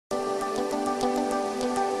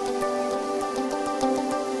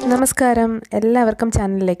നമസ്കാരം, എല്ലാവർക്കും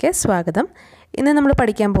ചാനലിലേക്ക് സ്വാഗതം. ഇന്ന് നമ്മൾ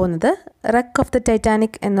പഠിക്കാൻ പോകുന്നത് റെക്ക് ഓഫ് ദ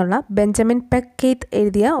ടൈറ്റാനിക് എന്നുള്ള ബെഞ്ചമിൻ പെക്കേറ്റ്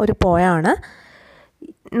എഴുതിയ ഒരു പോയാണ്.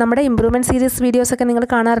 നമ്മുടെ ഇമ്പ്രൂവ്മെൻറ്റ് സീരീസ് വീഡിയോസൊക്കെ നിങ്ങൾ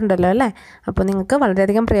കാണാറുണ്ടല്ലോ അല്ലേ? അപ്പോൾ നിങ്ങൾക്ക്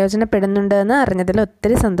വളരെയധികം പ്രയോജനപ്പെടുന്നുണ്ട് എന്ന് അറിഞ്ഞതിൽ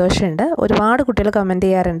ഒത്തിരി സന്തോഷമുണ്ട്. ഒരുപാട് കുട്ടികൾ കമൻറ്റ്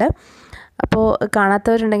ചെയ്യാറുണ്ട്. അപ്പോൾ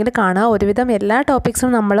കാണാത്തവരുണ്ടെങ്കിൽ കാണുക. ഒരുവിധം എല്ലാ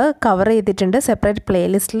ടോപ്പിക്സും നമ്മൾ കവർ ചെയ്തിട്ടുണ്ട്, സെപ്പറേറ്റ്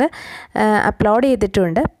പ്ലേലിസ്റ്റിൽ അപ്ലോഡ്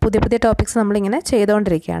ചെയ്തിട്ടുണ്ട്. പുതിയ പുതിയ ടോപ്പിക്സ് നമ്മളിങ്ങനെ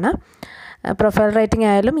ചെയ്തുകൊണ്ടിരിക്കുകയാണ്. പ്രൊഫൈൽ റൈറ്റിംഗ്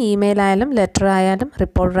ആയാലും ഇമെയിൽ ആയാലും ലെറ്റർ ആയാലും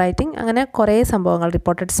റിപ്പോർട്ട് റൈറ്റിംഗ്, അങ്ങനെ കുറേ സംഭവങ്ങൾ,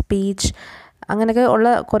 റിപ്പോർട്ടഡ് സ്പീച്ച്, അങ്ങനെയൊക്കെ ഉള്ള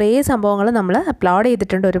കുറേ സംഭവങ്ങൾ നമ്മൾ അപ്ലോഡ്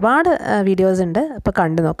ചെയ്തിട്ടുണ്ട്. ഒരുപാട് വീഡിയോസ് ഉണ്ട്, അപ്പോൾ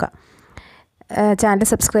കണ്ടു നോക്കാം. ചാനൽ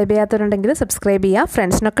സബ്സ്ക്രൈബ് ചെയ്യാത്തവരുണ്ടെങ്കിൽ സബ്സ്ക്രൈബ് ചെയ്യുക,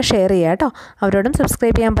 ഫ്രണ്ട്സിനൊക്കെ ഷെയർ ചെയ്യുക കേട്ടോ. അവരോടും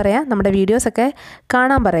സബ്സ്ക്രൈബ് ചെയ്യാൻ പറയാം, നമ്മുടെ വീഡിയോസൊക്കെ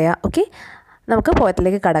കാണാൻ പറയാം. ഓക്കെ, നമുക്ക്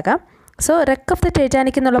പോയത്തിലേക്ക് കടക്കാം. So wreck of the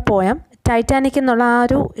Titanic എന്നുള്ള പോയം, ടൈറ്റാനിക് എന്നുള്ള ആ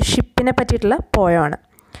ഒരു ഷിപ്പിനെ പറ്റിയിട്ടുള്ള പോയമാണ്.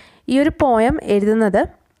 ഈ ഒരു പോയം എഴുതുന്നത്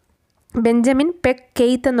ബെഞ്ചമിൻ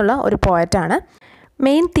പെക്കേറ്റ് എന്നുള്ള ഒരു പോയറ്റാണ്.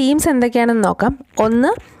 മെയിൻ തീംസ് എന്തൊക്കെയാണെന്ന് നോക്കാം.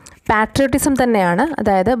 ഒന്ന്, പാട്രിയോട്ടിസം തന്നെയാണ്,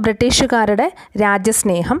 അതായത് ബ്രിട്ടീഷുകാരുടെ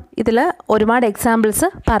രാജ്യസ്നേഹം. ഇതിൽ ഒരുപാട് എക്സാമ്പിൾസ്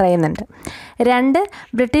പറയുന്നുണ്ട്. രണ്ട്,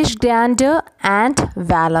 ബ്രിട്ടീഷ് ഗ്രാൻഡർ ആൻഡ്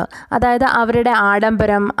വാലർ, അതായത് അവരുടെ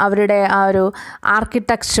ആഡംബരം, അവരുടെ ആ ഒരു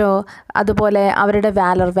ആർക്കിടെക്ചർ, അതുപോലെ അവരുടെ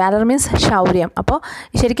വാലർ മീൻസ് ശൗര്യം. അപ്പോൾ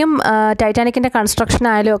ശരിക്കും ടൈറ്റാനിക്കിൻ്റെ കൺസ്ട്രക്ഷൻ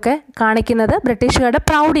ആയാലും ഒക്കെ കാണിക്കുന്നത് ബ്രിട്ടീഷുകാരുടെ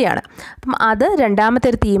പ്രൗഢിയാണ്. അപ്പം അത് രണ്ടാമത്തെ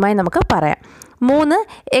ഒരു തീമായി നമുക്ക് പറയാം. മൂന്ന്,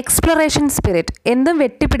 എക്സ്പ്ലോറേഷൻ സ്പിരിറ്റ്, എന്തും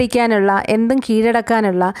വെട്ടിപ്പിടിക്കാനുള്ള, എന്തും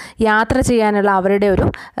കീഴടക്കാനുള്ള, യാത്ര ചെയ്യാനുള്ള അവരുടെ ഒരു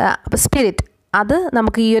സ്പിരിറ്റ്, അത്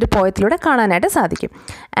നമുക്ക് ഈ ഒരു പോയത്തിലൂടെ കാണാനായിട്ട് സാധിക്കും.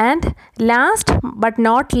 And last but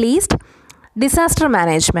not least, disaster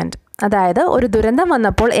management, അതായത് ഒരു ദുരന്തം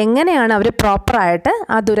വന്നപ്പോൾ എങ്ങനെയാണ് അവർ പ്രോപ്പറായിട്ട്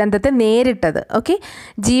ആ ദുരന്തത്തെ നേരിട്ടത്. ഓക്കെ,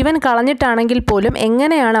 ജീവൻ കളഞ്ഞിട്ടാണെങ്കിൽ പോലും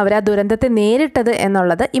എങ്ങനെയാണ് അവർ ആ ദുരന്തത്തെ നേരിട്ടത്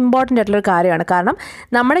എന്നുള്ളത് ഇമ്പോർട്ടൻ്റ് ആയിട്ടുള്ളൊരു കാര്യമാണ്. കാരണം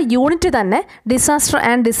നമ്മുടെ യൂണിറ്റ് തന്നെ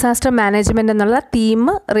ഡിസാസ്റ്റർ മാനേജ്മെൻറ്റ് എന്നുള്ള തീം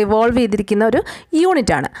റിവോൾവ് ചെയ്തിരിക്കുന്ന ഒരു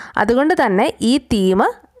യൂണിറ്റാണ്. അതുകൊണ്ട് തന്നെ ഈ തീം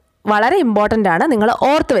വളരെ ഇമ്പോർട്ടൻ്റ് ആണ്, നിങ്ങൾ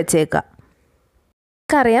ഓർത്ത് വെച്ചേക്കുക.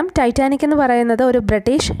 നമുക്കറിയാം, ടൈറ്റാനിക് എന്ന് പറയുന്നത് ഒരു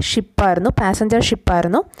ബ്രിട്ടീഷ് ഷിപ്പായിരുന്നു, പാസഞ്ചർ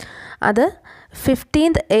ഷിപ്പായിരുന്നു. അത്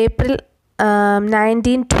 15 ഏപ്രിൽ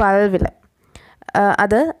 1912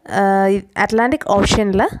 അത് അറ്റ്ലാന്റിക്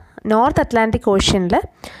ഓഷ്യനിൽ, നോർത്ത് അറ്റ്ലാന്റിക് ഓഷ്യനിൽ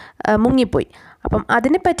മുങ്ങിപ്പോയി. അപ്പം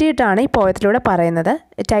അതിനെ പറ്റിയിട്ടാണ് ഈ പോയത്തിലൂടെ പറയുന്നത്.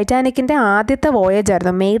 ടൈറ്റാനിക്കിൻ്റെ ആദ്യത്തെ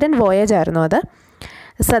വോയേജായിരുന്നു, മെയ്ഡൻ വോയേജായിരുന്നു അത്.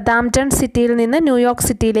 സതാംപ്ടൺ സിറ്റിയിൽ നിന്ന് ന്യൂയോർക്ക്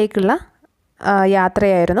സിറ്റിയിലേക്കുള്ള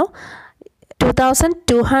യാത്രയായിരുന്നു.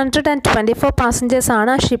 2224 പാസഞ്ചേഴ്സാണ്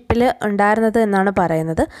ആ ഷിപ്പിൽ ഉണ്ടായിരുന്നത് എന്നാണ്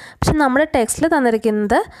പറയുന്നത്. പക്ഷെ നമ്മുടെ ടെക്സ്റ്റിൽ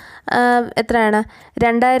തന്നിരിക്കുന്നത് എത്രയാണ്,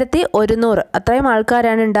 2100, അത്രയും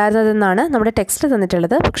ആൾക്കാരാണ് ഉണ്ടായിരുന്നതെന്നാണ് നമ്മുടെ ടെക്സ്റ്റിൽ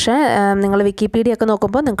തന്നിട്ടുള്ളത്. പക്ഷേ നിങ്ങൾ വിക്കിപീഡിയ ഒക്കെ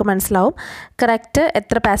നോക്കുമ്പോൾ നിങ്ങൾക്ക് മനസ്സിലാവും കറക്റ്റ്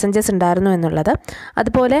എത്ര പാസഞ്ചേഴ്സ് ഉണ്ടായിരുന്നു എന്നുള്ളത്.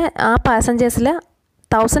 അതുപോലെ ആ പാസഞ്ചേഴ്സിൽ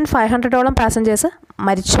 1500ഓളം പാസഞ്ചേഴ്സ്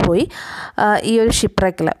മരിച്ചുപോയി ഈ ഒരു ഷിപ്പ്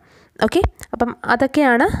റെക്കിൽ. ഓക്കെ, അപ്പം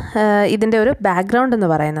അതൊക്കെയാണ് ഇതിൻ്റെ ഒരു ബാക്ക്ഗ്രൗണ്ട് എന്ന്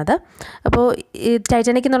പറയുന്നത്. അപ്പോൾ ഈ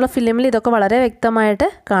ടൈറ്റാനിക് എന്നുള്ള ഫിലിമിൽ ഇതൊക്കെ വളരെ വ്യക്തമായിട്ട്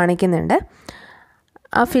കാണിക്കുന്നുണ്ട്.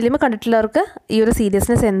 ആ ഫിലിം കണ്ടിട്ടുള്ളവർക്ക് ഈ ഒരു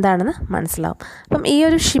സീരിയസ്നെസ് എന്താണെന്ന് മനസ്സിലാവും. അപ്പം ഈ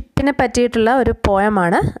ഒരു ഷിപ്പിനെ പറ്റിയിട്ടുള്ള ഒരു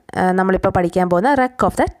പോയമാണ് നമ്മളിപ്പോൾ പഠിക്കാൻ പോകുന്ന wreck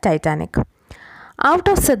of the Titanic. Out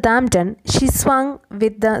of Southampton, she swung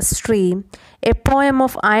with the stream, a poem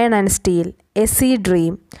of iron and steel, a sea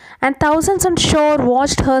dream, and thousands on shore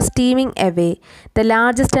watched her steaming away, the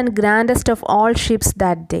largest and grandest of all ships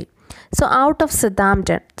that day. So out of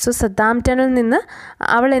Southampton, so Southamptonil നിന്ന്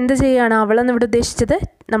അവൾ എന്ത് ചെയ്യുകയാണ്, അവളെന്ന് ഇവിടെ ഉദ്ദേശിച്ചത്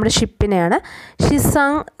നമ്മുടെ ഷിപ്പിനെയാണ്. Xi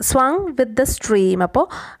swung with the stream, അപ്പോൾ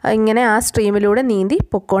ഇങ്ങനെ ആ സ്ട്രീമിലൂടെ നീന്തി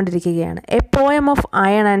പൊക്കോണ്ടിരിക്കുകയാണ്. A poem of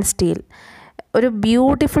iron and steel, ഒരു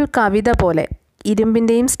ബ്യൂട്ടിഫുൾ കവിത പോലെ,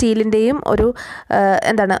 ഇരുമ്പിൻ്റെയും സ്റ്റീലിൻ്റെയും ഒരു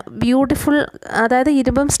എന്താണ് ബ്യൂട്ടിഫുൾ, അതായത്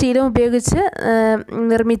ഇരുമ്പും സ്റ്റീലും ഉപയോഗിച്ച്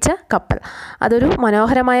നിർമ്മിച്ച കപ്പൽ, അതൊരു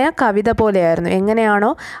മനോഹരമായ കവിത പോലെയായിരുന്നു.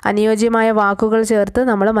 എങ്ങനെയാണോ അനുയോജ്യമായ വാക്കുകൾ ചേർത്ത്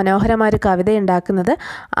നമ്മൾ മനോഹരമായൊരു കവിത ഉണ്ടാക്കുന്നത്,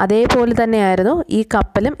 അതേപോലെ തന്നെയായിരുന്നു ഈ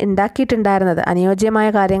കപ്പലും ഉണ്ടാക്കിയിട്ടുണ്ടായിരുന്നത്. അനുയോജ്യമായ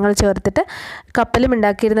കാര്യങ്ങൾ ചേർത്തിട്ട് കപ്പലും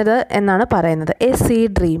ഉണ്ടാക്കിയിരുന്നത് എന്നാണ് പറയുന്നത്. എ സീ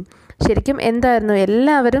ഡ്രീം, ശരിക്കും എന്തായിരുന്നു,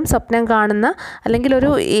 എല്ലാവരും സ്വപ്നം കാണുന്ന, അല്ലെങ്കിൽ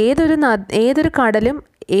ഏതൊരു കടലും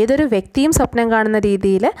ഏതൊരു വ്യക്തിയും സ്വപ്നം കാണുന്ന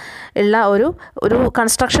രീതിയിൽ ഉള്ള ഒരു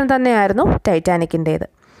കൺസ്ട്രക്ഷൻ തന്നെയായിരുന്നു ടൈറ്റാനിക്കിൻ്റേത്.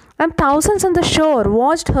 And thousands on the shore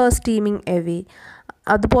watched her steaming away,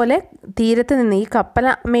 അതുപോലെ തീരത്ത് നിന്ന്, ഈ കപ്പൽ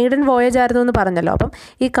മെയ്ഡൻ വോയേജ് ആയിരുന്നു എന്ന് പറഞ്ഞല്ലോ. അപ്പം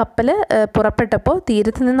ഈ കപ്പൽ പുറപ്പെട്ടപ്പോൾ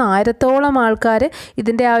തീരത്ത് നിന്ന് 1000ഓളം ആൾക്കാർ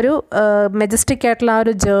ഇതിൻ്റെ ആ ഒരു മെജസ്റ്റിക് ആയിട്ടുള്ള ആ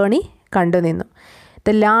ഒരു ജേണി കണ്ടു നിന്നു.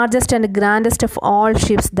 The largest and grandest of all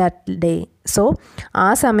ships that day. So ആ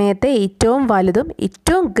സമയത്തെ ഏറ്റവും വലുതും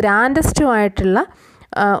ഏറ്റവും ഗ്രാൻഡസ്റ്റുമായിട്ടുള്ള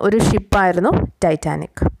ഒരു ഷിപ്പായിരുന്നു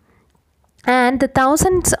Titanic. And the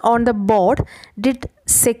thousands on the board did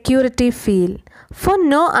security feel, for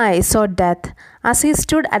no eye saw death as he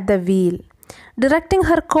stood at the wheel. directing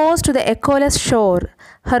her course to the echoless shore,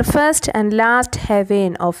 her first and last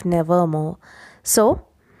haven of nevermore. So,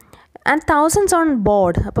 and thousands on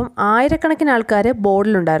board. അപ്പം ആയിരക്കണക്കിന് ആൾക്കാർ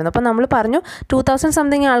ബോർഡിലുണ്ടായിരുന്നു. അപ്പം നമ്മൾ പറഞ്ഞു 2000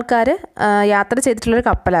 something ആൾക്കാർ യാത്ര ചെയ്തിട്ടുള്ളൊരു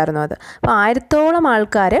കപ്പലായിരുന്നു അത്. അപ്പോൾ 1000ഓളം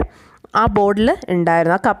ആൾക്കാർ ആ ബോർഡിൽ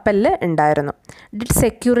ഉണ്ടായിരുന്നു, ആ കപ്പലിൽ ഉണ്ടായിരുന്നു. ഡിഡ്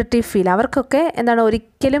സെക്യൂരിറ്റി ഫീൽ, അവർക്കൊക്കെ എന്താണ്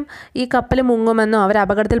ഒരിക്കലും ഈ കപ്പൽ മുങ്ങുമെന്നോ അവർ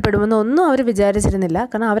അപകടത്തിൽപ്പെടുമെന്നോ ഒന്നും അവർ വിചാരിച്ചിരുന്നില്ല.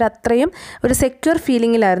 കാരണം അവരത്രയും ഒരു സെക്യൂർ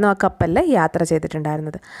ഫീലിങ്ങിലായിരുന്നു ആ കപ്പലിൽ യാത്ര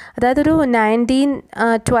ചെയ്തിട്ടുണ്ടായിരുന്നത്. അതായത് ഒരു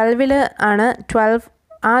 1912 ആണ്,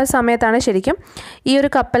 ആ സമയത്താണ് ശരിക്കും ഈ ഒരു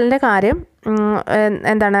കപ്പലിൻ്റെ കാര്യം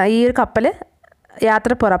ഈ ഒരു കപ്പൽ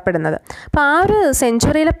യാത്ര പുറപ്പെടുന്നത്. അപ്പോൾ ആ ഒരു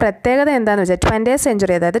സെഞ്ച്വറിയിലെ പ്രത്യേകത എന്താണെന്ന് വെച്ചാൽ 20th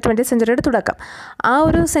സെഞ്ച്വറി, അതായത് 20th സെഞ്ച്വറിയുടെ തുടക്കം, ആ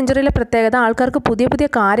ഒരു സെഞ്ച്വറിയിലെ പ്രത്യേകത ആൾക്കാർക്ക് പുതിയ പുതിയ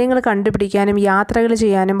കാര്യങ്ങൾ കണ്ടുപിടിക്കാനും യാത്രകൾ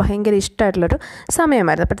ചെയ്യാനും ഭയങ്കര ഇഷ്ടമായിട്ടുള്ളൊരു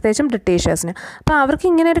സമയമായിരുന്നു, പ്രത്യേകിച്ചും ബ്രിട്ടീഷേഴ്സിന്. അപ്പോൾ അവർക്ക്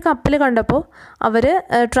ഇങ്ങനെ ഒരു കപ്പൽ കണ്ടപ്പോൾ അവർ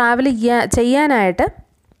ട്രാവൽ ചെയ്യാനായിട്ട്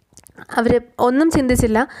അവർ ഒന്നും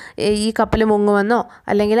ചിന്തിച്ചില്ല ഈ കപ്പൽ മുങ്ങുമെന്നോ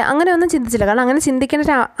അല്ലെങ്കിൽ അങ്ങനെ ഒന്നും ചിന്തിച്ചില്ല. കാരണം അങ്ങനെ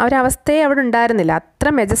ചിന്തിക്കേണ്ട ഒരവസ്ഥയെ അവിടെ ഉണ്ടായിരുന്നില്ല. അത്ര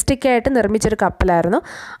മെജസ്റ്റിക്കായിട്ട് നിർമ്മിച്ചൊരു കപ്പലായിരുന്നു.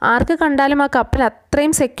 ആർക്ക് കണ്ടാലും ആ കപ്പൽ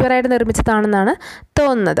അത്രയും സെക്യൂറായിട്ട് നിർമ്മിച്ചതാണെന്നാണ്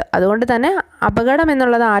തോന്നുന്നത്. അതുകൊണ്ട് തന്നെ അപകടം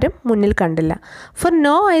എന്നുള്ളത് ആരും മുന്നിൽ കണ്ടില്ല. For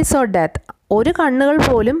no ice or death, ഒരു കണ്ണുകൾ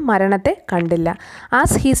പോലും മരണത്തെ കണ്ടില്ല.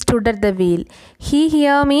 As he stood at the wheel, he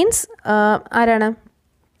here means ആരാണ്?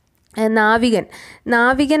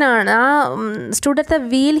 നാവികനാണ്. ആ stood at the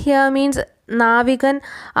wheel here means നാവികൻ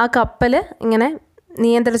ആ കപ്പൽ ഇങ്ങനെ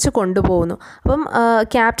നിയന്ത്രിച്ച് കൊണ്ടുപോകുന്നു. അപ്പം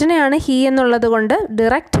ക്യാപ്റ്റനെയാണ് ഹീ എന്നുള്ളത് കൊണ്ട്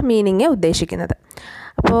ഡയറക്റ്റ് മീനിങ് ഉദ്ദേശിക്കുന്നത്.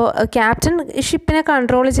 അപ്പോൾ ക്യാപ്റ്റൻ ഷിപ്പിനെ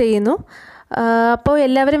കൺട്രോൾ ചെയ്യുന്നു. അപ്പോൾ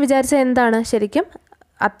എല്ലാവരും വിചാരിച്ചത് എന്താണ്? ശരിക്കും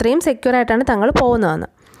അത്രയും സെക്യൂറായിട്ടാണ് തങ്ങൾ പോകുന്നതെന്ന്.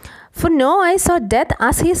 For no ice or death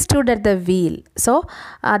as he stood at the wheel. So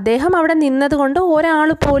അദ്ദേഹം അവിടെ നിന്നതുകൊണ്ട് ഒരാൾ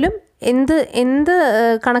പോലും എന്ത്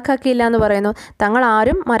കണക്കാക്കിയില്ല എന്ന് പറയുന്നു. തങ്ങൾ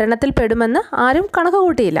ആരും മരണത്തിൽ പെടുമെന്ന് ആരും കണക്ക്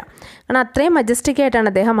കൂട്ടിയില്ല. കാരണം അത്രയും മജസ്റ്റിക്കായിട്ടാണ്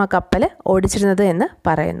അദ്ദേഹം ആ കപ്പൽ ഓടിച്ചിരുന്നത് എന്ന്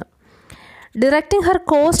പറയുന്നു. Directing her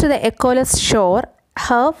course to the എക്കോലസ് shore,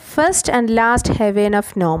 Har first and last heaven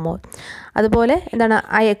of no more. അതുപോലെ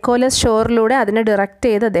ആ എക്കോലസ് ഷോറിലൂടെ അതിനെ ഡിറക്റ്റ്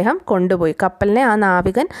ചെയ്ത് അദ്ദേഹം കൊണ്ടുപോയി. കപ്പലിനെ ആ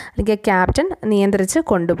നാവികൻ അല്ലെങ്കിൽ ക്യാപ്റ്റൻ നിയന്ത്രിച്ച്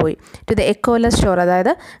കൊണ്ടുപോയി ടു ദ എക്കോലസ് ഷോർ.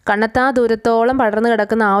 അതായത് കണ്ണെത്താ ദൂരത്തോളം പടർന്നു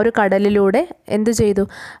കിടക്കുന്ന ആ ഒരു കടലിലൂടെ എന്തു ചെയ്തു?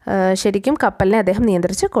 ശരിക്കും കപ്പലിനെ അദ്ദേഹം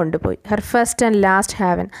നിയന്ത്രിച്ച് കൊണ്ടുപോയി. Her first and last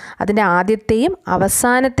haven, അതിൻ്റെ ആദ്യത്തെയും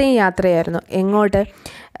അവസാനത്തെയും യാത്രയായിരുന്നു. എങ്ങോട്ട്?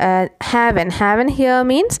 Haven here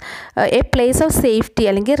means A place of safety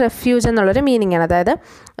അല്ലെങ്കിൽ റെഫ്യൂജ് എന്നുള്ളൊരു മീനിങ് ആണ്. അതായത്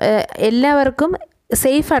എല്ലാവർക്കും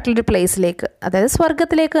സേഫ് ആയിട്ടുള്ളൊരു പ്ലേസിലേക്ക്, അതായത്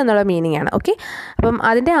സ്വർഗത്തിലേക്ക് എന്നുള്ള മീനിങ് ആണ്. ഓക്കെ, അപ്പം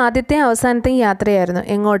അതിൻ്റെ ആദ്യത്തെയും അവസാനത്തെയും യാത്രയായിരുന്നു.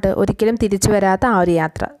 എങ്ങോട്ട്? ഒരിക്കലും തിരിച്ചു വരാത്ത ആ ഒരു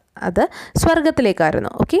യാത്ര, അത്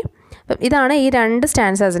സ്വർഗത്തിലേക്കായിരുന്നു. ഓക്കെ, അപ്പം ഇതാണ് ഈ രണ്ട്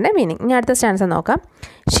സ്റ്റാൻസേഴ്സിൻ്റെ മീനിങ്. ഇനി അടുത്ത സ്റ്റാൻസ നോക്കാം.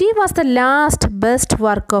 She was the last best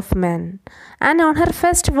work of men and on her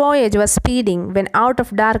first voyage was speeding when out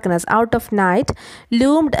of darkness, out of night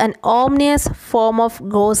ലൂംഡ് an ഓംനിയസ് form of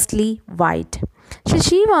ghostly white.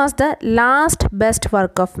 She was the last best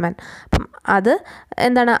work of men. അപ്പം അത്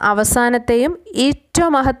അവസാനത്തെയും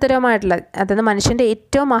ഏറ്റവും മഹത്തരമായിട്ടുള്ള, അതായത് മനുഷ്യൻ്റെ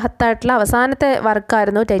ഏറ്റവും മഹത്തായിട്ടുള്ള അവസാനത്തെ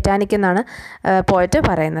വർക്കായിരുന്നു Titanic എന്നാണ് poet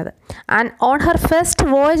പറയുന്നത്. And on her first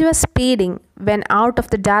voyage was speeding when out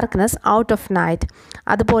of the darkness, out of night.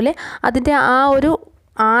 അതുപോലെ അതിൻ്റെ ആ ഒരു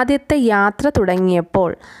ആദ്യത്തെ യാത്ര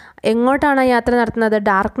തുടങ്ങിയപ്പോൾ എങ്ങോട്ടാണ് ആ യാത്ര നടത്തുന്നത്?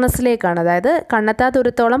 ഡാർക്ക്നെസ്സിലേക്കാണ്. അതായത് കണ്ണെത്താ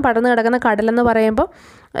ദൂരത്തോളം പടർന്നു കിടക്കുന്ന കടലെന്ന് പറയുമ്പോൾ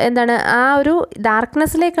ആ ഒരു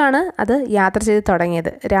ഡാർക്ക്നെസ്സിലേക്കാണ് അത് യാത്ര ചെയ്ത്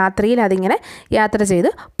തുടങ്ങിയത്. രാത്രിയിൽ അതിങ്ങനെ യാത്ര ചെയ്ത്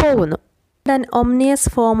പോകുന്നു. an ominous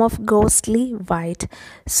form of ghostly white.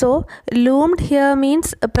 So loomed here means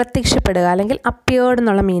പ്രത്യക്ഷപ്പെടുക അല്ലെങ്കിൽ appeared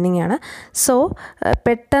എന്നുള്ള മീനിങ് ആണ്. സോ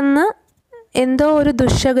പെട്ടെന്ന് എന്തോ ഒരു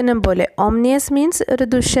ദുശകുനം പോലെ, ഓംനിയസ് മീൻസ് ഒരു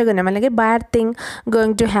ദുശകുനം അല്ലെങ്കിൽ bad thing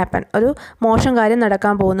going to happen, ഒരു മോശം കാര്യം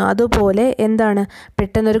നടക്കാൻ പോകുന്നു. അതുപോലെ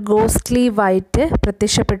പെട്ടെന്നൊരു ഗോസ്റ്റ്ലി വൈറ്റ്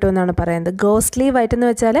പ്രത്യക്ഷപ്പെട്ടു എന്നാണ് പറയുന്നത്. ഗോസ്റ്റ്ലി വൈറ്റ് എന്ന്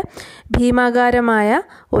വെച്ചാൽ ഭീമാകാരമായ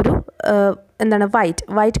ഒരു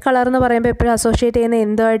വൈറ്റ് കളർ എന്ന് പറയുമ്പോൾ എപ്പോഴും അസോസിയേറ്റ് ചെയ്യുന്ന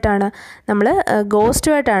എന്തുമായിട്ടാണ്? നമ്മൾ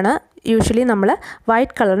ഗോസ്റ്റുമായിട്ടാണ് യൂഷ്വലി നമ്മൾ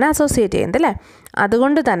വൈറ്റ് കളറിനെ അസോസിയേറ്റ് ചെയ്യുന്നത് അല്ലേ?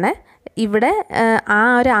 അതുകൊണ്ട് തന്നെ ഇവിടെ ആ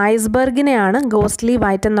ഒരു ഐസ്ബർഗിനെയാണ് ഗോസ്റ്റ്ലി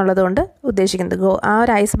വൈറ്റ് എന്നുള്ളത് കൊണ്ട് ഉദ്ദേശിക്കുന്നത്. ആ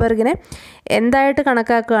ഒരു ഐസ്ബർഗിനെ എന്തായിട്ട്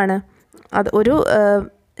കണക്കാക്കുകയാണ്? അത്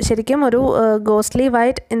ശരിക്കും ഒരു ghostly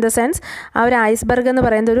white in the sense ആ ഒരു ഐസ്ബർഗ് എന്ന്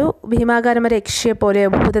പറയുന്നത് ഒരു ഭീമാകാരമായ യക്ഷിയെ പോലെയോ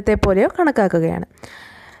ഭൂതത്തെ പോലെയോ കണക്കാക്കുകയാണ്.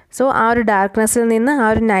 സോ ആ ഒരു ഡാർക്ക്നെസ്സിൽ നിന്ന്, ആ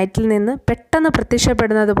ഒരു നൈറ്റിൽ നിന്ന് പെട്ടെന്ന്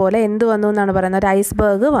പ്രത്യക്ഷപ്പെടുന്നത് പോലെ എന്ത് വന്നു എന്നാണ് പറയുന്നത്? ഒരു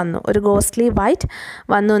ഐസ്ബർഗ് വന്നു, ഒരു ഗോസ്റ്റ്ലി വൈറ്റ്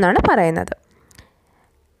വന്നു എന്നാണ് പറയുന്നത്.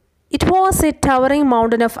 It was a towering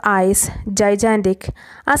mountain of ice, gigantic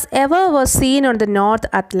as ever was seen on the North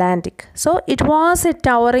Atlantic. So it was a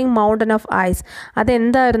towering mountain of ice.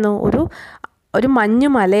 അതെന്തായിരുന്നു? ഒരു ഒരു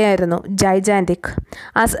മഞ്ഞുമലയായിരുന്നു, gigantic,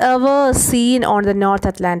 as ever seen on the north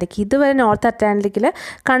Atlantic. ഇതുവരെ north അറ്റ്ലാന്റിക്കിൽ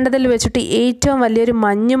കണ്ടതിൽ വെച്ചിട്ട് ഏറ്റവും വലിയൊരു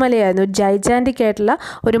മഞ്ഞുമലയായിരുന്നു, gigantic ആയിട്ടുള്ള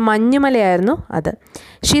ഒരു മഞ്ഞുമലയായിരുന്നു അത്.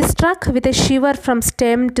 She സ്ട്രക്ക് with a shiver from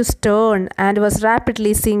stem to Stern and was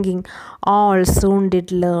rapidly sinking, all soon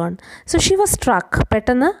did learn. So she was സ്ട്രക്ക്,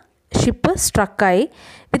 പെട്ടെന്ന് ഷിപ്പ് സ്ട്രക്കായി,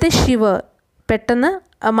 വിത്ത് എ ഷിവർ, പെട്ടെന്ന്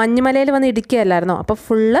മഞ്ഞുമലയിൽ വന്ന് ഇടിക്കുകയല്ലായിരുന്നോ, അപ്പോൾ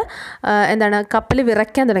ഫുള്ള് കപ്പൽ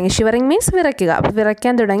വിറയ്ക്കാൻ തുടങ്ങി. ഷിവറിങ് മീൻസ് വിറയ്ക്കുക, അപ്പോൾ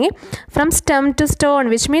വിറയ്ക്കാൻ തുടങ്ങി. From stem to stone,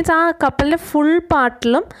 which means ആ കപ്പലിൻ്റെ ഫുൾ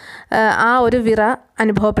പാർട്ടിലും ആ ഒരു വിറ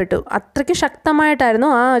അനുഭവപ്പെട്ടു. അത്രയ്ക്ക് ശക്തമായിട്ടായിരുന്നു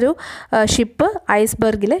ആ ഒരു ഷിപ്പ്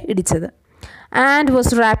ഐസ്ബർഗിൽ ഇടിച്ചത്. ആൻഡ്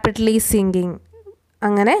വാസ് റാപ്പിഡ്ലി സിങ്കിങ്,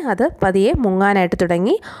 അങ്ങനെ അത് പതിയെ മുങ്ങാനായിട്ട്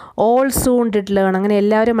തുടങ്ങി. ഓൾ സൂൺ ഡിഡ് ലേൺ, അങ്ങനെ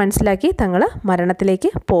എല്ലാവരും മനസ്സിലാക്കി തങ്ങൾ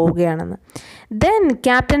മരണത്തിലേക്ക് പോവുകയാണെന്ന്. Then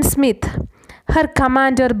captain Smith, her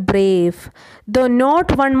commander brave, though not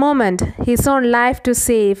one moment his own life to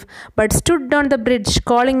save, but stood on the bridge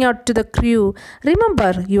calling out to the crew,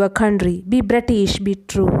 remember your country, be British, be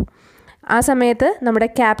true. ആ സമയത്ത് നമ്മുടെ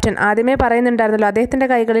captain ആദ്യമേ പറയുന്നുണ്ടായിരുന്നല്ലോ അദ്ദേഹത്തിൻ്റെ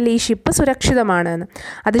കൈകളിൽ ഈ ship സുരക്ഷിതമാണ് എന്ന്.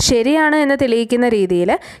 അത് ശരിയാണ് എന്ന് തെളിയിക്കുന്ന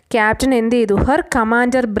രീതിയിൽ ക്യാപ്റ്റൻ എന്ത് ചെയ്തു? Her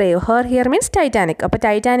commander Brave, her here means Titanic, അപ്പോൾ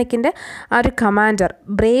ടൈറ്റാനിക്കിൻ്റെ ആ ഒരു കമാൻഡർ,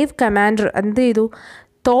 ബ്രേവ് കമാൻഡർ എന്ത് ചെയ്തു?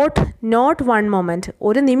 തോട്ട് നോട്ട് വൺ മൊമെൻറ്റ്,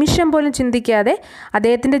 ഒരു നിമിഷം പോലും ചിന്തിക്കാതെ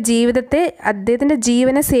അദ്ദേഹത്തിൻ്റെ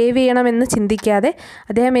ജീവനെ സേവ് ചെയ്യണമെന്ന് ചിന്തിക്കാതെ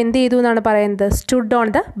അദ്ദേഹം എന്ത് ചെയ്തു എന്നാണ് പറയുന്നത്? സ്റ്റുഡ്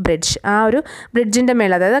ഓൺ ദ ബ്രിഡ്ജ്, ആ ഒരു ബ്രിഡ്ജിൻ്റെ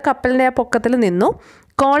മേലെ, അതായത് കപ്പലിൻ്റെ ആ പൊക്കത്തിൽ നിന്നു.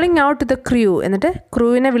 Calling out to the crew, എന്നിട്ട്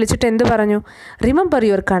ക്രൂവിനെ വിളിച്ചിട്ട് എന്ത് പറഞ്ഞു? റിമെമ്പർ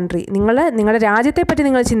യുവർ കൺട്രി, നിങ്ങളുടെ രാജ്യത്തെപ്പറ്റി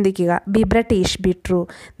നിങ്ങൾ ചിന്തിക്കുക. ബി ബ്രിട്ടീഷ്, ബി ട്രൂ,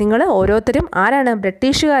 നിങ്ങൾ ഓരോരുത്തരും ആരാണ്?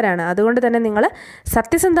 ബ്രിട്ടീഷുകാരാണ്. അതുകൊണ്ട് തന്നെ നിങ്ങൾ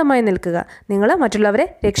സത്യസന്ധമായി നിൽക്കുക, നിങ്ങൾ മറ്റുള്ളവരെ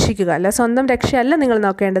രക്ഷിക്കുക, അല്ല സ്വന്തം രക്ഷയല്ല നിങ്ങൾ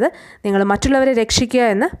നോക്കേണ്ടത്, നിങ്ങൾ മറ്റുള്ളവരെ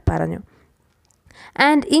രക്ഷിക്കുക എന്ന് പറഞ്ഞു.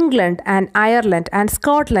 And England and Ireland and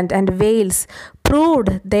Scotland and Wales proved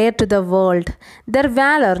there to the world, their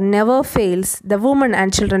valor never fails, the women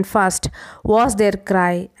and children first was their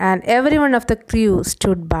cry, and everyone of the crew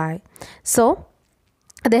stood by. So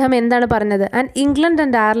അദ്ദേഹം എന്താണ് പറഞ്ഞത്? And England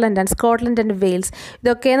and Ireland and Scotland and Wales,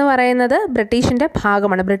 ഇതൊക്കെയെന്ന് പറയുന്നത് ബ്രിട്ടീഷിൻ്റെ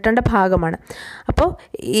ഭാഗമാണ്, ബ്രിട്ടൻ്റെ ഭാഗമാണ്. അപ്പോൾ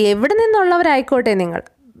എവിടെ നിന്നുള്ളവരായിക്കോട്ടെ നിങ്ങൾ,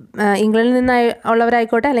 ഇംഗ്ലണ്ടിൽ നിന്ന്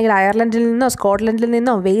ഉള്ളവരായിക്കോട്ടെ, അല്ലെങ്കിൽ അയർലൻഡിൽ നിന്നോ സ്കോട്ട്ലൻഡിൽ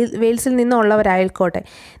നിന്നോ വെയിൽസിൽ നിന്നോ ഉള്ളവരായിക്കോട്ടെ,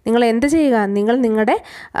 നിങ്ങൾ എന്ത് ചെയ്യുക? നിങ്ങൾ നിങ്ങളുടെ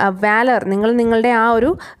വാലർ, നിങ്ങളുടെ ആ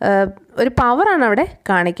ഒരു പവറാണ് അവിടെ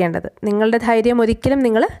കാണിക്കേണ്ടത്. നിങ്ങളുടെ ധൈര്യം ഒരിക്കലും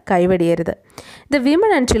നിങ്ങൾ കൈവെടിയരുത്. The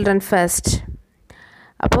women and children first,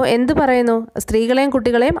 അപ്പോൾ എന്ത് പറയുന്നു? സ്ത്രീകളെയും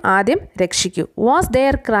കുട്ടികളെയും ആദ്യം രക്ഷിക്കൂ. Was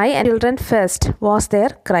there cry and children first was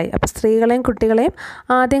there cry, അപ്പോൾ സ്ത്രീകളെയും കുട്ടികളെയും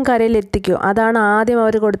ആദ്യം കരയിലെത്തിക്കൂ, അതാണ് ആദ്യം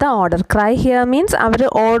അവർ കൊടുത്ത order. Cry here means our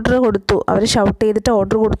order കൊടുത്തു, അവർ ഷൗട്ട് ചെയ്തിട്ട്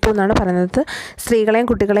ഓർഡർ കൊടുത്തു എന്നാണ് പറയുന്നത്. സ്ത്രീകളെയും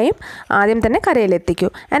കുട്ടികളെയും ആദ്യം തന്നെ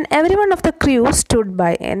കരയിലെത്തിക്കൂ. And every one of the crew stood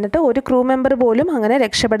by, എന്നിട്ട് ഒരു ക്രൂ മെമ്പർ പോലും അങ്ങനെ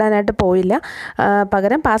രക്ഷപ്പെടാനായിട്ട് പോയില്ല,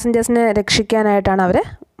 പകരം പാസഞ്ചേഴ്സിനെ രക്ഷിക്കാനായിട്ടാണ് അവർ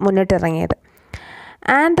മുന്നിട്ടിറങ്ങിയത്.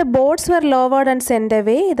 And the boats were lowered and sent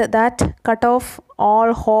away, that cut off all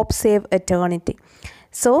hope save eternity.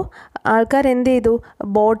 So ആൾക്കാർ എന്ത് ചെയ്തു?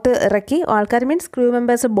 ബോട്ട് ഇറക്കി, ആൾക്കാർ മീൻസ് ക്രൂ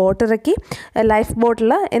മെമ്പേഴ്സ് ബോട്ട് ഇറക്കി, ലൈഫ്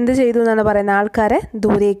ബോട്ടിൽ എന്ത് ചെയ്തു എന്നാണ് പറയുന്നത്? ആൾക്കാരെ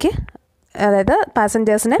ദൂരേക്ക്, അതായത്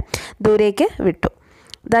പാസഞ്ചേഴ്സിനെ ദൂരേക്ക് വിട്ടു.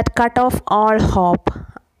 That cut off all hope,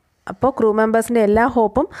 അപ്പോൾ ക്രൂ മെമ്പേഴ്സിൻ്റെ എല്ലാ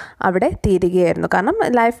ഹോപ്പും അവിടെ തീരുകയായിരുന്നു. കാരണം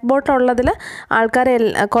ലൈഫ് ബോട്ടുള്ളതിൽ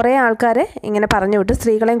കുറേ ആൾക്കാരെ ഇങ്ങനെ പറഞ്ഞു വിട്ടു,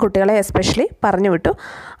 സ്ത്രീകളെയും കുട്ടികളെയും എസ്പെഷ്യലി പറഞ്ഞു വിട്ടു.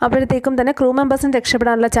 അപ്പോഴത്തേക്കും തന്നെ ക്രൂ മെമ്പേഴ്സിന്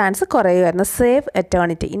രക്ഷപ്പെടാനുള്ള ചാൻസ് കുറയുമായിരുന്നു. സേവ്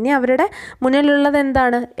എറ്റേണിറ്റി, ഇനി അവരുടെ മുന്നിലുള്ളത്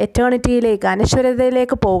എന്താണ്? എറ്റേണിറ്റിയിലേക്ക്,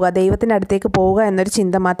 അനശ്വരതയിലേക്ക് പോവുക, ദൈവത്തിൻ്റെ അടുത്തേക്ക് പോവുക എന്നൊരു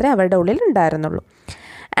ചിന്ത മാത്രമേ അവരുടെ ഉള്ളിൽ ഉണ്ടായിരുന്നുള്ളൂ.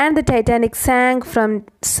 And the Titanic sunk from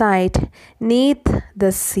site നീത്ത്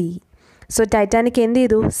the sea. So Titanic എന്ത്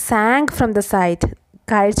ചെയ്തു? സാങ്ക് ഫ്രം ദ സൈറ്റ്,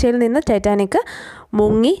 കാഴ്ചയിൽ നിന്ന് ടൈറ്റാനിക്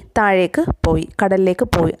മുങ്ങി താഴേക്ക് പോയി, കടലിലേക്ക്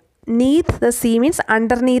പോയി. നീത്ത് the sea means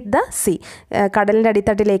underneath the sea, കടലിൻ്റെ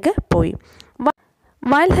അടിത്തട്ടിലേക്ക് പോയി.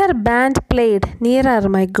 While her band played nearer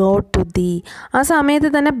my God to ദീ, ആ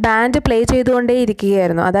സമയത്ത് തന്നെ ബാൻഡ് പ്ലേ ചെയ്തുകൊണ്ടേ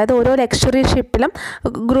ഇരിക്കുകയായിരുന്നു. അതായത് ഓരോ ലക്ഷറി ഷിപ്പിലും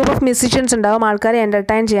ഗ്രൂപ്പ് ഓഫ് മ്യൂസിഷ്യൻസ് ഉണ്ടാവും ആൾക്കാരെ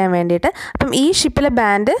എൻ്റർടൈൻ ചെയ്യാൻ വേണ്ടിയിട്ട്. അപ്പം ഈ ഷിപ്പിലെ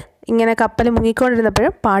ബാൻഡ് ഇങ്ങനെ കപ്പൽ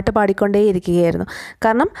മുങ്ങിക്കൊണ്ടിരുന്നപ്പോഴും പാട്ട് പാടിക്കൊണ്ടേ ഇരിക്കുകയായിരുന്നു.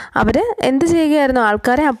 കാരണം അവർ എന്ത് ചെയ്യുകയായിരുന്നു?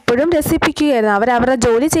 ആൾക്കാരെ അപ്പോഴും രസിപ്പിക്കുകയായിരുന്നു. അവരവരുടെ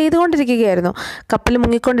ജോലി ചെയ്തുകൊണ്ടിരിക്കുകയായിരുന്നു. കപ്പൽ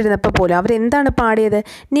മുങ്ങിക്കൊണ്ടിരുന്നപ്പോൾ പോലും അവരെന്താണ് പാടിയത്?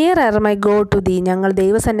 Near er my go to ദീ, ഞങ്ങൾ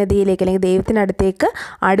ദൈവസന്നിധിയിലേക്ക് അല്ലെങ്കിൽ ദൈവത്തിനടുത്തേക്ക്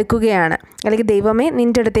അടുക്കുകയാണ്, അല്ലെങ്കിൽ ദൈവമേ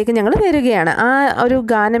നിൻ്റെ അടുത്തേക്ക് ഞങ്ങൾ വരികയാണ്. ആ ഒരു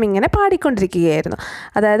ഗാനം ഇങ്ങനെ പാടിക്കൊണ്ടിരിക്കുകയായിരുന്നു.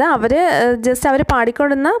 അതായത് അവർ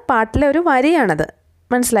പാടിക്കൊണ്ടിരുന്ന പാട്ടിലെ ഒരു വരിയാണത്,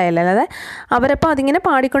 മനസ്സിലായല്ലോ? അല്ലാതെ അവരപ്പോൾ അതിങ്ങനെ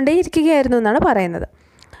പാടിക്കൊണ്ടേ ഇരിക്കുകയായിരുന്നു എന്നാണ് പറയുന്നത്.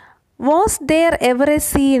 Was there ever a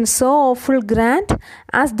scene so awful grand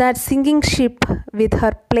as that sinking ship with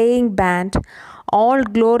her playing band? All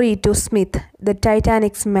glory to Smith, the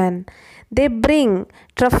Titanic's men. they bring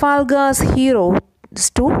Trafalgar's heroes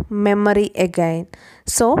to memory again.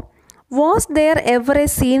 So was there ever a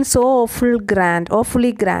scene so awfully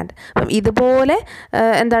grand? അപ്പം ഇതുപോലെ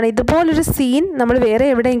ഇതുപോലൊരു scene നമ്മൾ വേറെ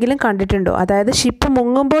എവിടെയെങ്കിലും കണ്ടിട്ടുണ്ടോ? അതായത് ship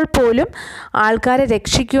മുങ്ങുമ്പോൾ പോലും ആൾക്കാരെ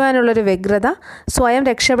രക്ഷിക്കുവാനുള്ളൊരു വ്യഗ്രത, സ്വയം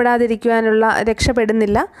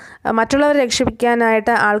രക്ഷപ്പെടുന്നില്ല, മറ്റുള്ളവരെ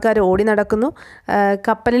രക്ഷിക്കാനായിട്ട് ആൾക്കാർ ഓടി നടക്കുന്നു.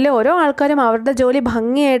 കപ്പലിലെ ഓരോ ആൾക്കാരും അവരുടെ ജോലി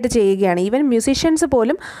ഭംഗിയായിട്ട് ചെയ്യുകയാണ്. ഈവൻ മ്യൂസീഷ്യൻസ്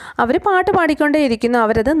പോലും അവർ പാട്ട് പാടിക്കൊണ്ടേ ഇരിക്കുന്നു,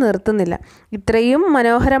 അവരത് നിർത്തുന്നില്ല. ഇത്രയും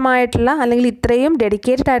മനോഹരമായിട്ടുള്ള അല്ലെങ്കിൽ ഇത്രയും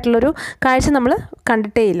ഡെഡിക്കേറ്റഡ് ആയിട്ടുള്ളൊരു കാഴ്ച നമ്മൾ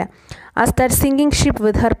കണ്ടിട്ടേയില്ല. As that singing ship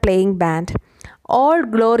with Har playing band, all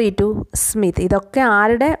glory to Smith. ഇതൊക്കെ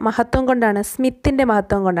ആരുടെ മഹത്വം കൊണ്ടാണ്? സ്മിത്തിൻ്റെ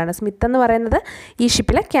മഹത്വം കൊണ്ടാണ്. സ്മിത്ത് എന്ന് പറയുന്നത് ഈ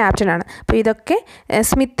ഷിപ്പിലെ ക്യാപ്റ്റനാണ്. അപ്പോൾ ഇതൊക്കെ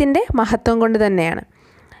സ്മിത്തിൻ്റെ മഹത്വം കൊണ്ട് തന്നെയാണ്.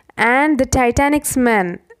 ആൻഡ് ദ ടൈറ്റാനിക്സ് മാൻ,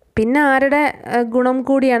 പിന്നെ ആരുടെ ഗുണം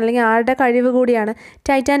കൂടിയാണ് അല്ലെങ്കിൽ ആരുടെ കഴിവ് കൂടിയാണ്?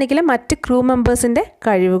 ടൈറ്റാനിക്കിലെ മറ്റ് ക്രൂ മെമ്പേഴ്സിൻ്റെ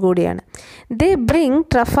കഴിവ് കൂടിയാണ്. ദേ bring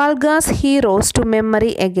ട്രഫാൽഗാർസ് heroes to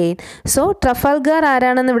memory again. So ട്രഫാൽഗാർ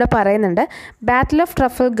ആരാണെന്ന് ഇവിടെ പറയുന്നുണ്ട്. Battle of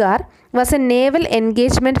ട്രഫാൽഗാർ was a naval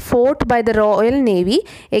engagement fought by the Royal Navy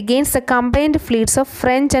against the combined fleets of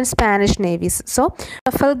French and Spanish navies. So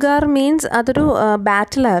ട്രഫൽഗാർ means അതൊരു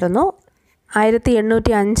ബാറ്റിലായിരുന്നു.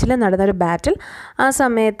 1805 നടന്നൊരു ബാറ്റിൽ. ആ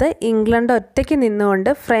സമയത്ത് ഇംഗ്ലണ്ട് ഒറ്റയ്ക്ക് നിന്നുകൊണ്ട്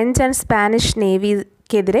ഫ്രഞ്ച് ആൻഡ് സ്പാനിഷ്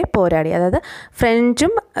നേവിക്കെതിരെ പോരാടി. അതായത്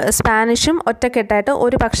ഫ്രഞ്ചും സ്പാനിഷും ഒറ്റക്കെട്ടായിട്ട്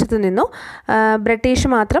ഒരു പക്ഷത്ത് നിന്നു,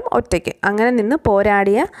 ബ്രിട്ടീഷ് മാത്രം ഒറ്റയ്ക്ക്, അങ്ങനെ നിന്ന്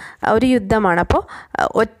പോരാടിയ ഒരു യുദ്ധമാണ്. അപ്പോൾ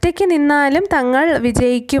ഒറ്റയ്ക്ക് നിന്നാലും തങ്ങൾ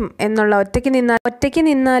വിജയിക്കും എന്നുള്ള, ഒറ്റയ്ക്ക്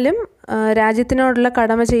നിന്നാലും രാജ്യത്തിനോടുള്ള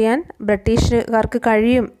കടമ ചെയ്യാൻ ബ്രിട്ടീഷുകാർക്ക്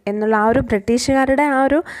കഴിയും എന്നുള്ള ആ ഒരു ബ്രിട്ടീഷുകാരുടെ ആ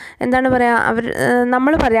ഒരു അവർ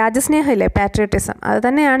നമ്മൾ രാജ്യസ്നേഹമില്ലേ, പാട്രിയോട്ടിസം, അത്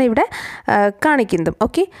തന്നെയാണ് ഇവിടെ കാണിക്കുന്നതും.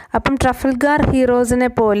 ഓക്കെ, അപ്പം ട്രഫൽഗാർ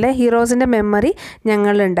ഹീറോസിൻ്റെ മെമ്മറി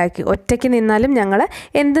ഞങ്ങൾ ഉണ്ടാക്കി. ഒറ്റയ്ക്ക് നിന്നാലും ഞങ്ങൾ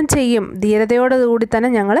എന്തും ചെയ്യും, ധീരതയോടുകൂടി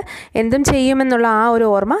തന്നെ ഞങ്ങൾ എന്തും ചെയ്യുമെന്നുള്ള ആ ഒരു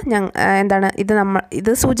ഓർമ്മ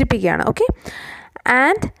ഇത് സൂചിപ്പിക്കുകയാണ്. Okay,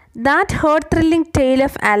 and that heart-thrilling tale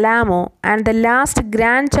of Alamo and the last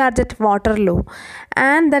grand charge at Waterloo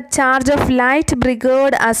and the charge of Light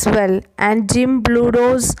Brigade as well, and Jim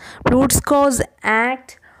Bludsco's act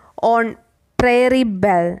on Prairie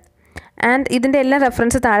Belle, and ഇതിൻ്റെ എല്ലാം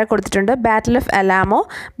റെഫറൻസ് താഴെ കൊടുത്തിട്ടുണ്ട്. Battle of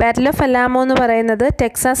അലാമോ എന്ന് പറയുന്നത്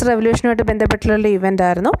Texas റെവല്യൂഷനുമായിട്ട് ബന്ധപ്പെട്ടുള്ള event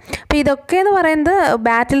ആയിരുന്നു. അപ്പോൾ ഇതൊക്കെ എന്ന് പറയുന്നത്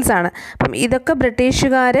ബാറ്റിൽസാണ്. അപ്പം ഇതൊക്കെ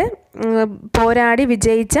ബ്രിട്ടീഷുകാർ പോരാടി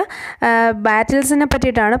വിജയിച്ച ബാറ്റിൽസിനെ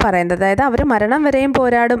പറ്റിയിട്ടാണ് പറയുന്നത്. അതായത് അവർ മരണം വരെയും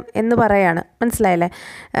പോരാടും എന്ന് പറയാണ്. മനസ്സിലായില്ലേ?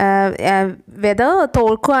 വെതർ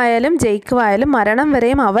തോൽക്കുമായാലും ജയിക്കുമായാലും മരണം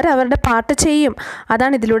വരെയും അവരുടെ പാർട്ട് ചെയ്യും.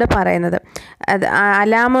 അതാണ് ഇതിലൂടെ പറയുന്നത്.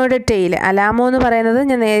 അലാമോയുടെ ടെയിൽ, അലാമോ എന്ന് പറയുന്നത്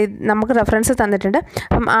നമുക്ക് റെഫറൻസ് തന്നിട്ടുണ്ട്.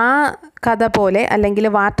 അപ്പം ആ കഥ പോലെ, അല്ലെങ്കിൽ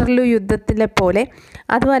വാട്ടർലൂ യുദ്ധത്തിലെ പോലെ,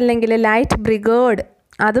 അതും അല്ലെങ്കിൽ ലൈറ്റ് ബ്രിഗേഡ്,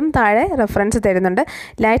 അതും താഴെ റെഫറൻസ് തരുന്നുണ്ട്.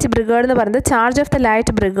 ലൈറ്റ് ബ്രിഗേഡ് എന്ന് പറയുന്നത് charge of the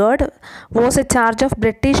light brigade was A charge of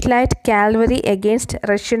British light Calvary against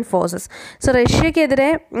Russian forces. So റഷ്യക്കെതിരെ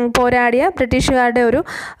പോരാടിയ ബ്രിട്ടീഷുകാരുടെ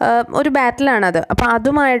ഒരു ബാറ്റിലാണത്. അപ്പോൾ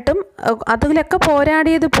അതിലൊക്കെ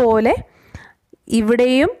പോരാടിയതുപോലെ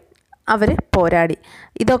ഇവിടെയും അവർ പോരാടി.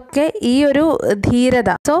 ഇതൊക്കെ ഈ ഒരു ധീരത.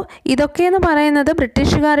 സോ ഇതൊക്കെ എന്ന് പറയുന്നത്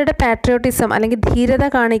ബ്രിട്ടീഷുകാരുടെ പാട്രിയോട്ടിസം അല്ലെങ്കിൽ ധീരത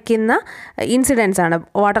കാണിക്കുന്ന ഇൻസിഡൻസ് ആണ്.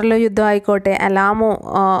 വാട്ടർലൂ യുദ്ധം ആയിക്കോട്ടെ, അലാമോ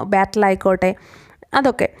ബാറ്റിൽ ആയിക്കോട്ടെ,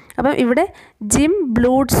 അതൊക്കെ. അപ്പം ഇവിടെ ജിം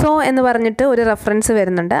ബ്ലൂഡ്സോ എന്ന് പറഞ്ഞിട്ട് ഒരു റെഫറൻസ്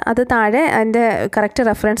വരുന്നുണ്ട്. അത് താഴെ അതിൻ്റെ കറക്റ്റ്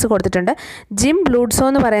റെഫറൻസ് കൊടുത്തിട്ടുണ്ട്. ജിം ബ്ലൂഡ്സോ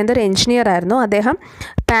എന്ന് പറയുന്നത് ഒരു എഞ്ചിനീയർ ആയിരുന്നു. അദ്ദേഹം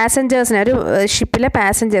ഒരു ഷിപ്പിലെ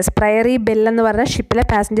പാസഞ്ചേഴ്സ്, പ്രയറി ബെൽ എന്ന് പറഞ്ഞ ഷിപ്പിലെ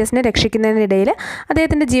പാസഞ്ചേഴ്സിനെ രക്ഷിക്കുന്നതിനിടയിൽ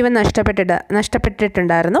അദ്ദേഹത്തിൻ്റെ ജീവൻ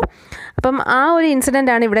നഷ്ടപ്പെട്ടിട്ടുണ്ടായിരുന്നു. അപ്പം ആ ഒരു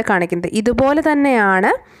ഇൻസിഡൻ്റാണ് ഇവിടെ കാണിക്കുന്നത്. ഇതുപോലെ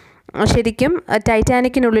തന്നെയാണ് ശരിക്കും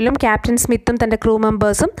ടൈറ്റാനിക്കിനുള്ളിലും ക്യാപ്റ്റൻ സ്മിത്തും തൻ്റെ ക്രൂ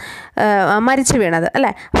മെമ്പേഴ്സും മരിച്ചു വീണത്,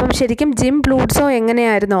 അല്ലേ? അപ്പം ശരിക്കും ജിം ബ്ലൂഡ്സോ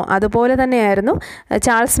എങ്ങനെയായിരുന്നോ അതുപോലെ തന്നെയായിരുന്നു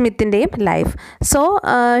ചാൾസ് സ്മിത്തിൻ്റെയും ലൈഫ്. സോ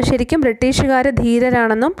ശരിക്കും ബ്രിട്ടീഷുകാർ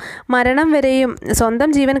ധീരരാണെന്നും മരണം വരെയും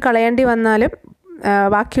സ്വന്തം ജീവൻ കളയേണ്ടി വന്നാലും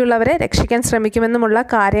ബാക്കിയുള്ളവരെ രക്ഷിക്കാൻ ശ്രമിക്കുമെന്നുമുള്ള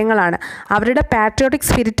കാര്യങ്ങളാണ്. അവരുടെ പാട്രിയോട്ടിക്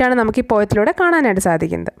സ്പിരിറ്റാണ് നമുക്ക് ഈ പോയത്തിലൂടെ കാണാനായിട്ട്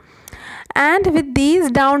സാധിക്കുന്നത്. And with these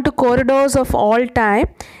down to corridors of all time,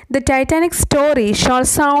 the Titanic story shall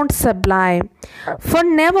sound sublime. For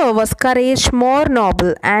never was courage more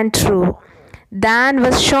noble and true than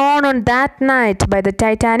was shown on that night by the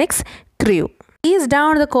Titanic's crew. These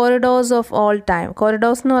down the corridors of all time.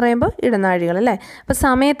 Corridors എന്ന് പറയുമ്പോൾ ഇടനാഴികൾ, അല്ലേ? അപ്പോൾ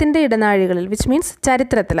സമയത്തിൻ്റെ ഇടനാഴികളിൽ, which means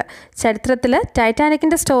ചരിത്രത്തിൽ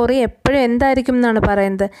ടൈറ്റാനിക്കിൻ്റെ story എപ്പോഴും എന്തായിരിക്കും എന്നാണ്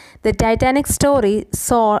പറയുന്നത്? The Titanic story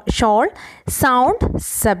shawl sound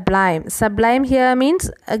sublime here means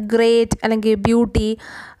great അല്ലെങ്കിൽ ബ്യൂട്ടി,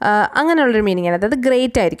 അങ്ങനെയുള്ളൊരു മീനിങ്ങാണ്. അതായത്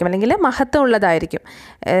ഗ്രേറ്റ് ആയിരിക്കും അല്ലെങ്കിൽ മഹത്വം ഉള്ളതായിരിക്കും.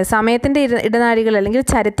 സമയത്തിൻ്റെ ഇടനാഴികൾ അല്ലെങ്കിൽ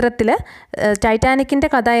ചരിത്രത്തിൽ ടൈറ്റാനിക്കിൻ്റെ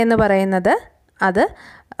കഥ എന്ന് പറയുന്നത് അത്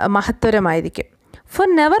മഹത്തരമായിരിക്കും. For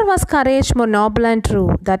never was courage more noble and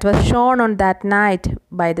true that was shown on that night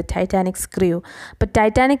by the Titanic's crew. അപ്പോൾ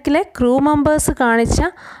ടൈറ്റാനിക്കിലെ ക്രൂ മെമ്പേഴ്സ് കാണിച്ച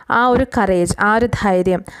ആ ഒരു കറേജ്, ആ ഒരു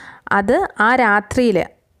ധൈര്യം, അത് ആ രാത്രിയിൽ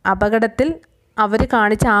അപകടത്തിൽ അവർ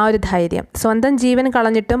കാണിച്ച ആ ഒരു ധൈര്യം, സ്വന്തം ജീവൻ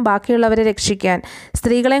കളഞ്ഞിട്ടും ബാക്കിയുള്ളവരെ രക്ഷിക്കാൻ,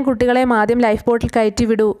 സ്ത്രീകളെയും കുട്ടികളെയും ആദ്യം ലൈഫ് ബോട്ടിൽ കയറ്റി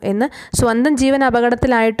വിടൂ എന്ന് സ്വന്തം ജീവൻ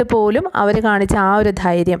അപകടത്തിലായിട്ട് പോലും അവർ കാണിച്ച ആ ഒരു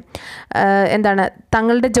ധൈര്യം, എന്താണ്,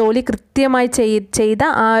 തങ്ങളുടെ ജോലി കൃത്യമായി ചെയ്ത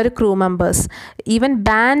ആ ഒരു crew members, even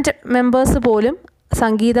band members പോലും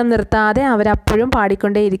സംഗീതം നിർത്താതെ അവരപ്പോഴും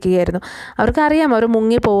പാടിക്കൊണ്ടേയിരിക്കുകയായിരുന്നു. അവർക്കറിയാം അവർ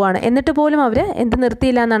മുങ്ങി പോവുകയാണ്, എന്നിട്ട് പോലും അവർ എന്ത്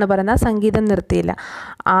നിർത്തിയില്ല എന്നാണ് പറയുന്നത്, സംഗീതം നിർത്തിയില്ല.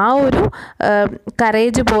 ആ ഒരു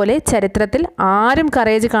കറേജ് പോലെ ചരിത്രത്തിൽ ആരും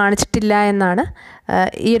കറേജ് കാണിച്ചിട്ടില്ല എന്നാണ്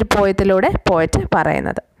ഈ ഒരു പോയത്തിലൂടെ പോയറ്റ്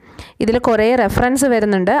പറയുന്നത്. ഇതിൽ കുറേ റെഫറൻസ്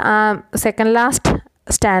വരുന്നുണ്ട്. ആ സെക്കൻഡ് ലാസ്റ്റ്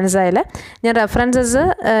സ്റ്റാൻസയിൽ ഞാൻ റെഫറൻസസ്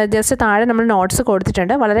ജസ്റ്റ് താഴെ നമ്മൾ നോട്ട്സ്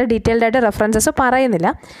കൊടുത്തിട്ടുണ്ട്. വളരെ ഡീറ്റെയിൽഡ് ആയിട്ട് റെഫറൻസസ് പറയുന്നില്ല,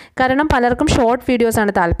 കാരണം പലർക്കും ഷോർട്ട്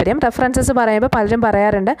വീഡിയോസാണ് താല്പര്യം. റെഫറൻസസ് പറയുമ്പോൾ പലരും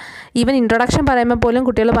പറയാറുണ്ട്, ഈവൻ ഇൻട്രൊഡക്ഷൻ പറയുമ്പോൾ പോലും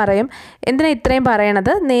കുട്ടികൾ പറയും, എന്തിനാണ് ഇത്രയും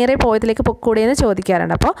പറയണത്, നേരെ പോയതിലേക്ക് പൊക്കൂടിയെന്ന്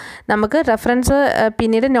ചോദിക്കാറുണ്ട്. അപ്പോൾ നമുക്ക് റെഫറൻസ്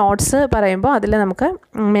പിന്നീട് നോട്ട്സ് പറയുമ്പോൾ അതിൽ നമുക്ക്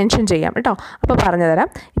മെൻഷൻ ചെയ്യാം കേട്ടോ. അപ്പോൾ പറഞ്ഞു തരാം.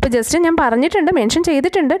 ഇപ്പോൾ ജസ്റ്റ് ഞാൻ പറഞ്ഞിട്ടുണ്ട്, മെൻഷൻ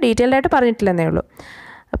ചെയ്തിട്ടുണ്ട്, ഡീറ്റെയിൽഡ് ആയിട്ട് പറഞ്ഞിട്ടില്ലെന്നേ ഉള്ളൂ.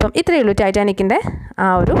 അപ്പം ഇത്രയേ ഉള്ളൂ ടൈറ്റാനിക്കിൻ്റെ ആ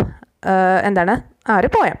ഒരു എന്താണ് ആ ഒരു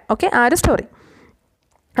പോയം. ഓക്കെ, ആ ഒരു സ്റ്റോറി.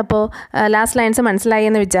 അപ്പോൾ ലാസ്റ്റ് ലൈൻസ് മനസ്സിലായി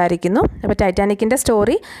എന്ന് വിചാരിക്കുന്നു. അപ്പോൾ ടൈറ്റാനിക്കിൻ്റെ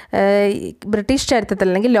സ്റ്റോറി ബ്രിട്ടീഷ് ചരിത്രത്തിൽ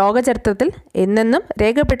അല്ലെങ്കിൽ ലോക ചരിത്രത്തിൽ എന്നെന്നും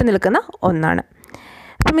രേഖപ്പെട്ട് നിൽക്കുന്ന ഒന്നാണ്.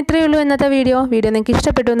 അപ്പം ഇത്രയേ ഉള്ളൂ ഇന്നത്തെ വീഡിയോ നിങ്ങൾക്ക്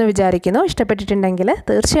ഇഷ്ടപ്പെട്ടു എന്ന് വിചാരിക്കുന്നു. ഇഷ്ടപ്പെട്ടിട്ടുണ്ടെങ്കിൽ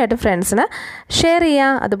തീർച്ചയായിട്ടും ഫ്രണ്ട്സിന് ഷെയർ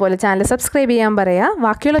ചെയ്യുക, അതുപോലെ ചാനൽ സബ്സ്ക്രൈബ് ചെയ്യാൻ പറയുക,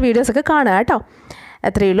 ബാക്കിയുള്ള വീഡിയോസൊക്കെ കാണുക കേട്ടോ.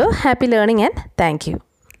 അത്രയേ ഉള്ളൂ. Happy learning and thank you.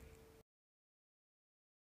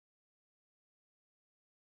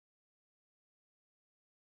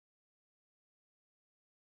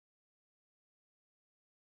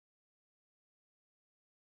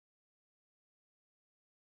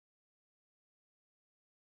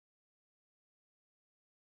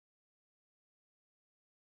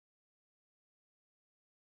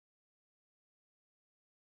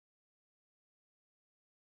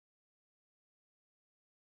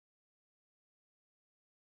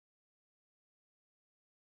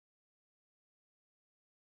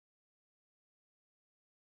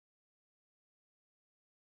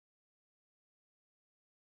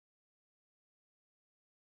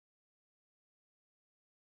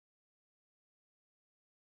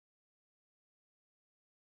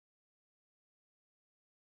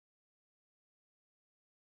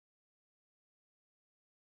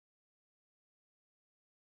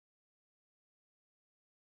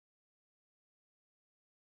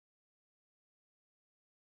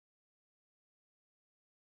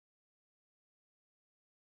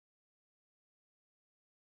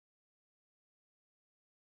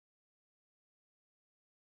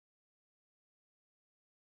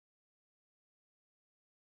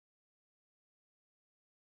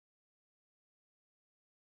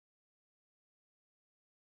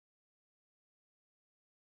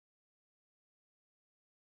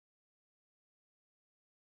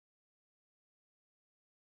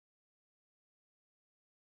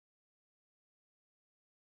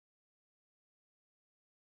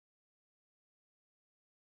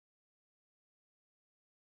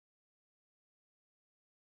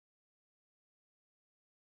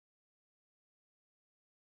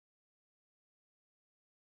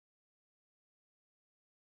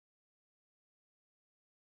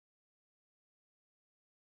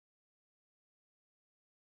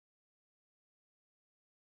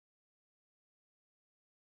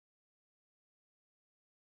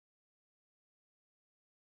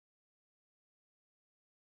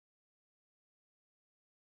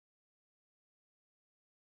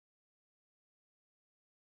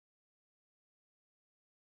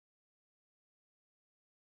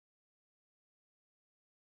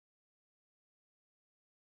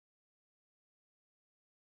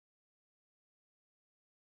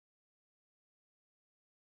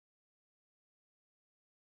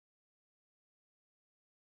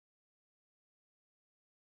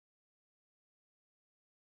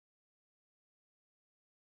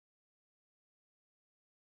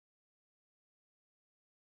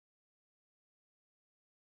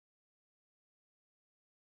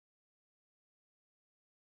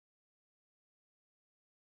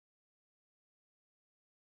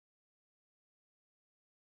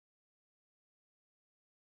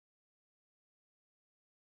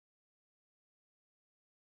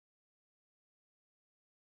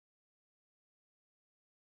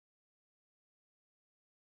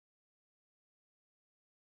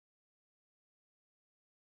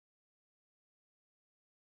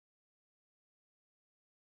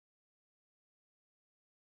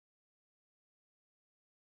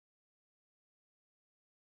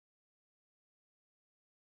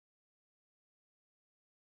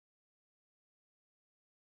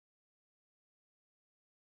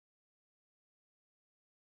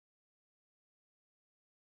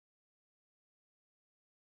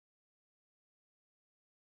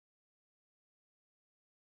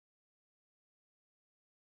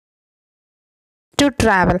 To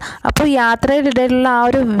travel. അപ്പോൾ യാത്രയിലിടയിലുള്ള ആ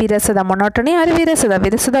ഒരു വിരസത, മൊണോട്ടണി, ആ ഒരു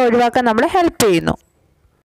വിരസത ഒഴിവാക്കാൻ നമ്മളെ ഹെൽപ്പ് ചെയ്യുന്നു.